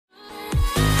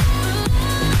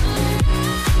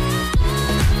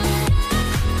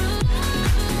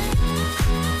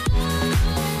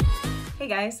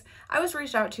guys, I was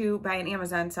reached out to by an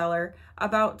Amazon seller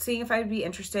about seeing if I would be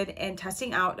interested in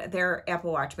testing out their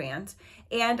Apple Watch bands.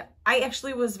 And I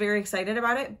actually was very excited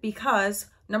about it because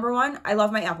number one, I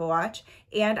love my Apple Watch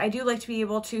and I do like to be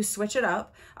able to switch it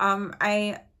up.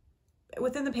 I,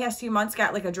 within the past few months,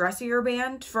 got like a dressier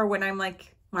band for when I'm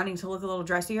like wanting to look a little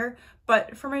dressier.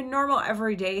 But for my normal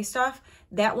everyday stuff,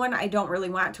 that one I don't really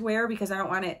want to wear because I don't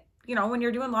want it, you know, when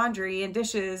you're doing laundry and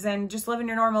dishes and just living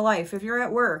your normal life, if you're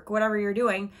at work, whatever you're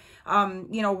doing,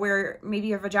 you know, where maybe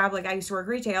you have a job like I used to work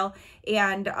retail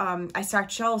and I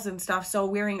stocked shelves and stuff. So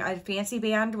wearing a fancy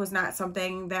band was not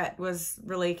something that was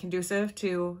really conducive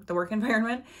to the work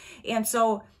environment. And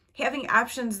so having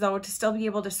options though to still be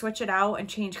able to switch it out and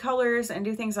change colors and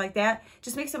do things like that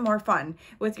just makes it more fun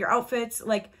with your outfits.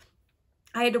 Like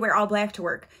I had to wear all black to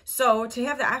work. So to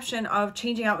have the option of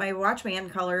changing out my watch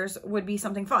band colors would be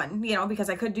something fun, you know, because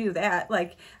I could do that.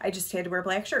 Like I just had to wear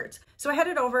black shirts. So I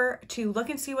headed over to look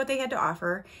and see what they had to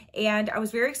offer. And I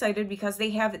was very excited because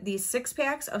they have these 6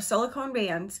 packs of silicone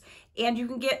bands and you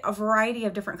can get a variety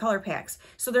of different color packs.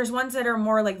 So there's ones that are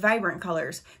more like vibrant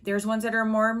colors. There's ones that are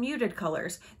more muted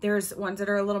colors. There's ones that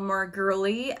are a little more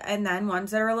girly and then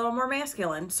ones that are a little more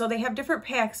masculine. So they have different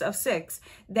packs of 6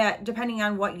 that depending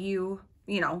on what you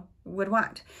know, would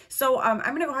want. So I'm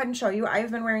going to go ahead and show you.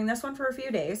 I've been wearing this one for a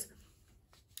few days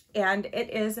and it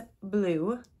is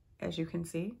blue, as you can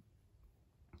see.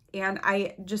 And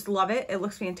I just love it. It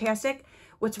looks fantastic.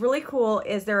 What's really cool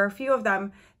is there are a few of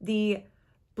them. The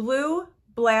blue,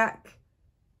 black,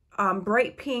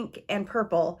 bright pink, and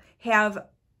purple have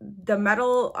the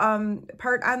metal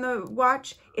part on the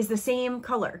watch is the same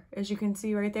color, as you can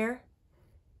see right there.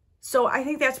 So I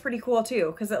think that's pretty cool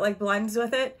too, because it like blends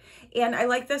with it. And I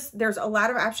like this. There's a lot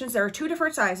of options. There are 2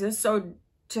 different sizes. So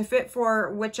to fit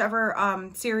for whichever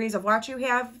series of watch you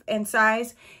have and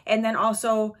size. And then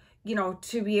also, you know,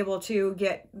 to be able to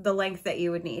get the length that you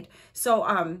would need. So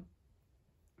I'm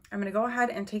going to go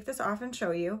ahead and take this off and show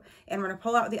you. And I'm going to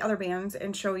pull out the other bands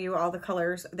and show you all the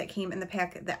colors that came in the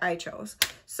pack that I chose.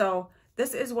 So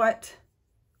this is what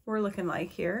we're looking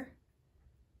like here.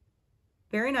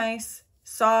 Very nice.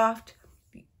 Soft,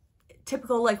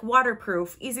 typical like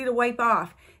waterproof, easy to wipe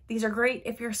off. These are great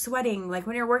if you're sweating, like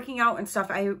when you're working out and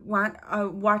stuff. I want a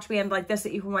watch band like this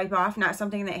that you can wipe off, not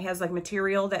something that has like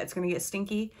material that it's going to get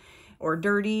stinky or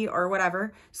dirty or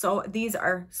whatever. So these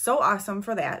are so awesome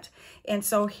for that. And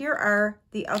so here are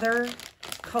the other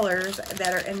colors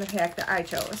that are in the pack that I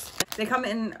chose. They come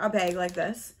in a bag like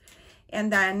this.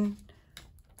 And then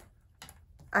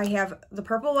I have the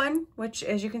purple one, which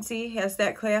as you can see has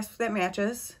that clasp that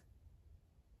matches.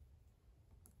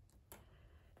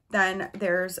 Then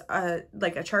there's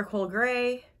like a charcoal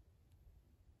gray.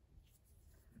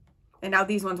 And now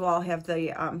these ones will all have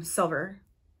the silver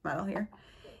model here.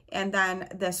 And then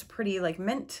this pretty like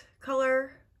mint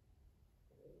color.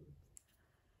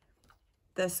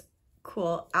 This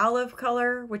cool olive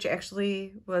color, which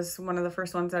actually was one of the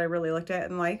first ones that I really looked at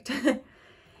and liked.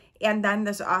 And then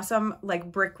this awesome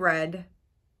like brick red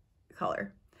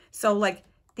color. So like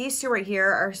these 2 right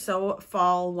here are so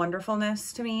fall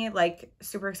wonderfulness to me, like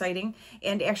super exciting.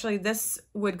 And actually this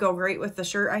would go great with the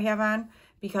shirt I have on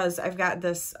because I've got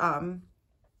this,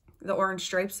 the orange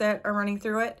stripes that are running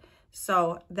through it.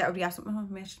 So that would be awesome.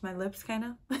 Oh, matches my lips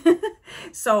kind of.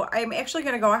 So I'm actually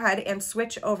going to go ahead and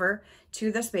switch over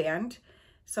to this band.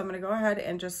 So I'm going to go ahead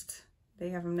and just, they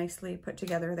have them nicely put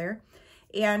together there.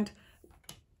 And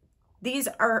these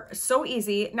are so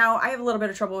easy. Now, I have a little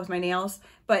bit of trouble with my nails,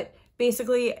 but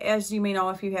basically, as you may know,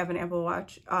 if you have an Apple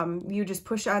Watch, you just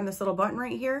push on this little button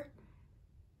right here,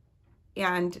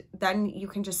 and then you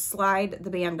can just slide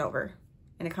the band over,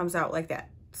 and it comes out like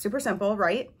that. Super simple,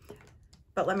 right?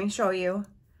 But let me show you.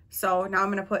 So now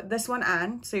I'm going to put this one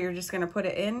on. So you're just going to put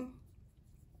it in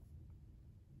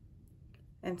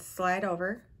and slide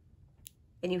over,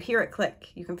 and you hear it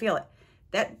click. You can feel it.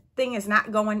 That thing is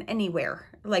not going anywhere.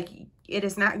 Like it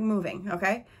is not moving,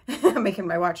 okay? I'm making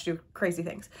my watch do crazy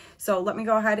things. So let me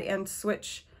go ahead and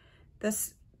switch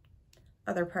this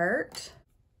other part.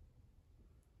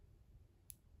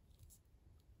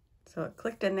 So it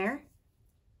clicked in there.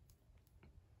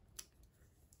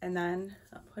 And then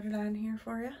I'll put it on here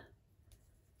for you.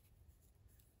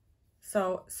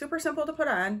 So super simple to put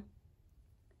on.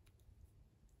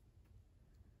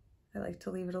 I like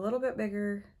to leave it a little bit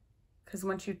bigger because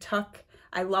once you tuck,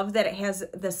 I love that it has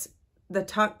this, the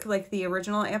tuck like the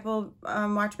original Apple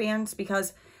watch bands,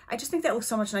 because I just think that looks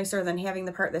so much nicer than having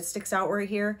the part that sticks out right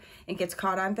here and gets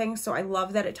caught on things. So I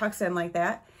love that it tucks in like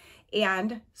that.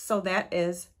 And so that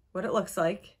is what it looks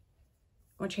like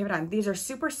once you have it on. These are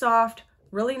super soft,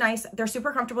 really nice. They're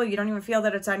super comfortable. You don't even feel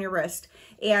that it's on your wrist.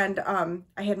 And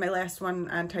I had my last one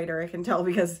on tighter, I can tell,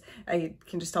 because I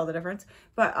can just tell the difference.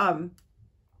 But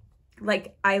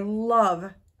like, I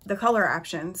love the color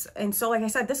options. And so, like I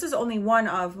said, this is only one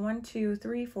of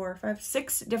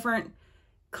 6 different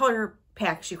color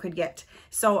packs you could get.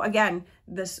 So again,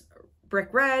 this brick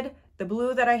red, the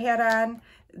blue that I had on,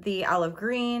 the olive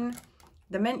green,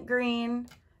 the mint green,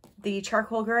 the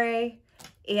charcoal gray,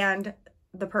 and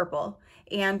the purple.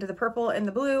 And the purple and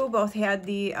the blue both had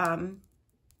the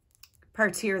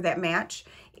parts here that match.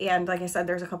 And like I said,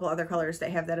 there's a couple other colors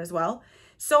that have that as well.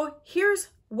 So here's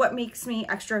what makes me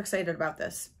extra excited about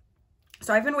this.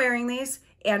 So I've been wearing these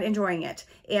and enjoying it.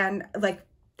 And like,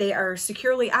 they are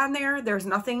securely on there. There's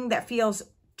nothing that feels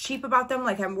cheap about them.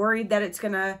 Like, I'm worried that it's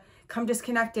gonna come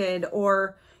disconnected,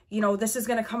 or, you know, this is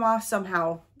gonna come off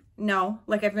somehow. No,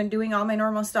 like, I've been doing all my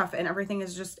normal stuff and everything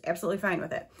is just absolutely fine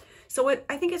with it. So what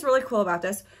I think is really cool about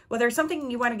this, whether it's something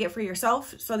you want to get for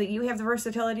yourself so that you have the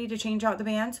versatility to change out the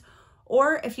bands,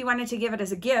 or if you wanted to give it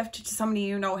as a gift to somebody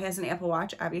you know has an Apple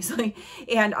Watch, obviously,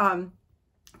 and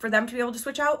for them to be able to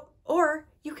switch out, or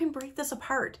you can break this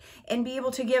apart and be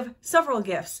able to give several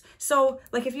gifts. So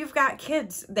like, if you've got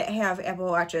kids that have Apple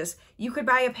Watches, you could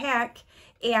buy a pack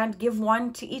and give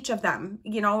one to each of them,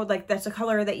 you know, like, that's a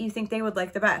color that you think they would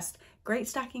like the best. Great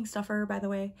stocking stuffer, by the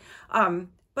way.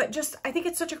 But just, I think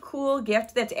it's such a cool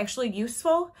gift that's actually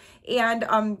useful,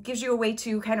 and gives you a way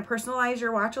to kind of personalize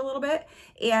your watch a little bit,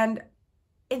 and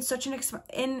in such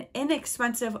an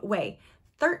inexpensive way.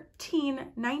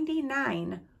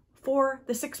 $13.99 for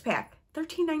the 6-pack.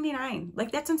 $13.99.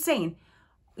 Like, that's insane.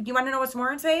 You want to know what's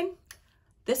more insane?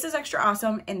 This is extra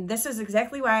awesome, and this is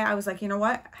exactly why I was like, you know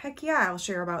what? Heck yeah, I'll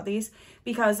share about these,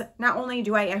 because not only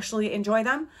do I actually enjoy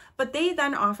them, but they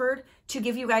then offered to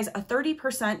give you guys a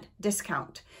 30%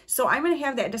 discount. So I'm going to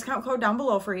have that discount code down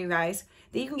below for you guys,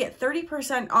 that you can get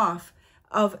 30% off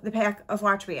of the pack of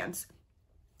watch bands.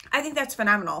 I think that's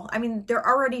phenomenal. I mean, they're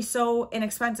already so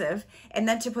inexpensive, and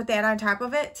then to put that on top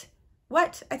of it,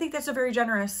 what? I think that's a very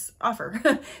generous offer.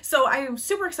 So I am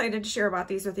super excited to share about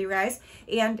these with you guys.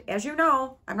 And as you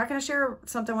know, I'm not going to share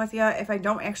something with you if I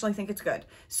don't actually think it's good.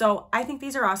 So I think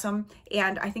these are awesome,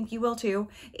 and I think you will too.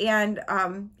 And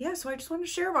yeah, so I just wanted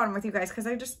to share about them with you guys, because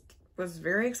I just was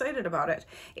very excited about it.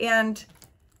 And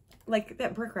like,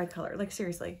 that brick red color, like,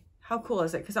 seriously, how cool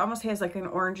is it? Because it almost has like an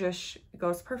orangish, it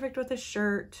goes perfect with this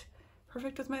shirt,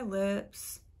 perfect with my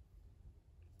lips.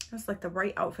 That's like the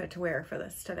right outfit to wear for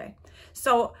this today.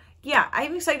 So yeah,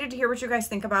 I'm excited to hear what you guys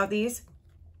think about these.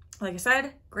 Like I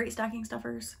said, great stocking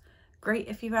stuffers. Great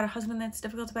if you've got a husband that's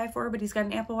difficult to buy for, but he's got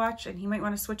an Apple Watch and he might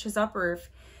want to switch his up, or if,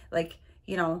 like,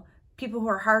 you know, people who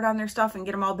are hard on their stuff and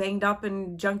get them all banged up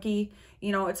and junky,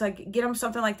 you know, it's like, get them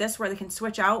something like this where they can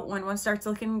switch out when one starts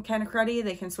looking kind of cruddy,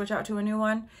 they can switch out to a new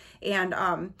one. And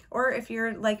or if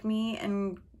you're like me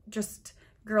and just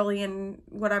girly and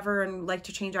whatever, and like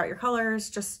to change out your colors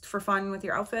just for fun with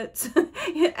your outfits,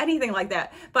 anything like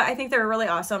that. But I think they're really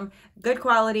awesome, good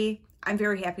quality. I'm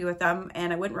very happy with them,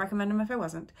 and I wouldn't recommend them if I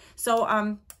wasn't.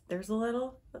 So there's a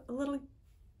little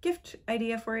gift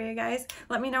idea for you guys.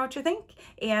 Let me know what you think.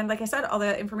 And like I said, all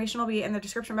the information will be in the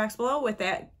description box below with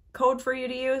that code for you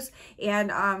to use.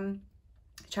 And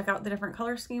check out the different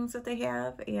color schemes that they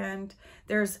have. And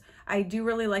I do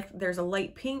really like, there's a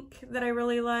light pink that I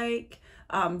really like.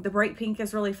 The bright pink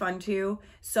is really fun too.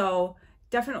 So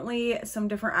definitely some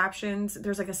different options.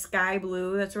 There's like a sky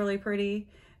blue that's really pretty.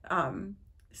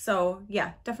 So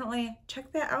yeah, definitely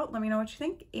check that out. Let me know what you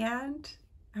think, and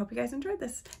I hope you guys enjoyed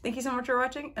this. Thank you so much for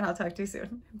watching, and I'll talk to you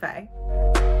soon. Bye.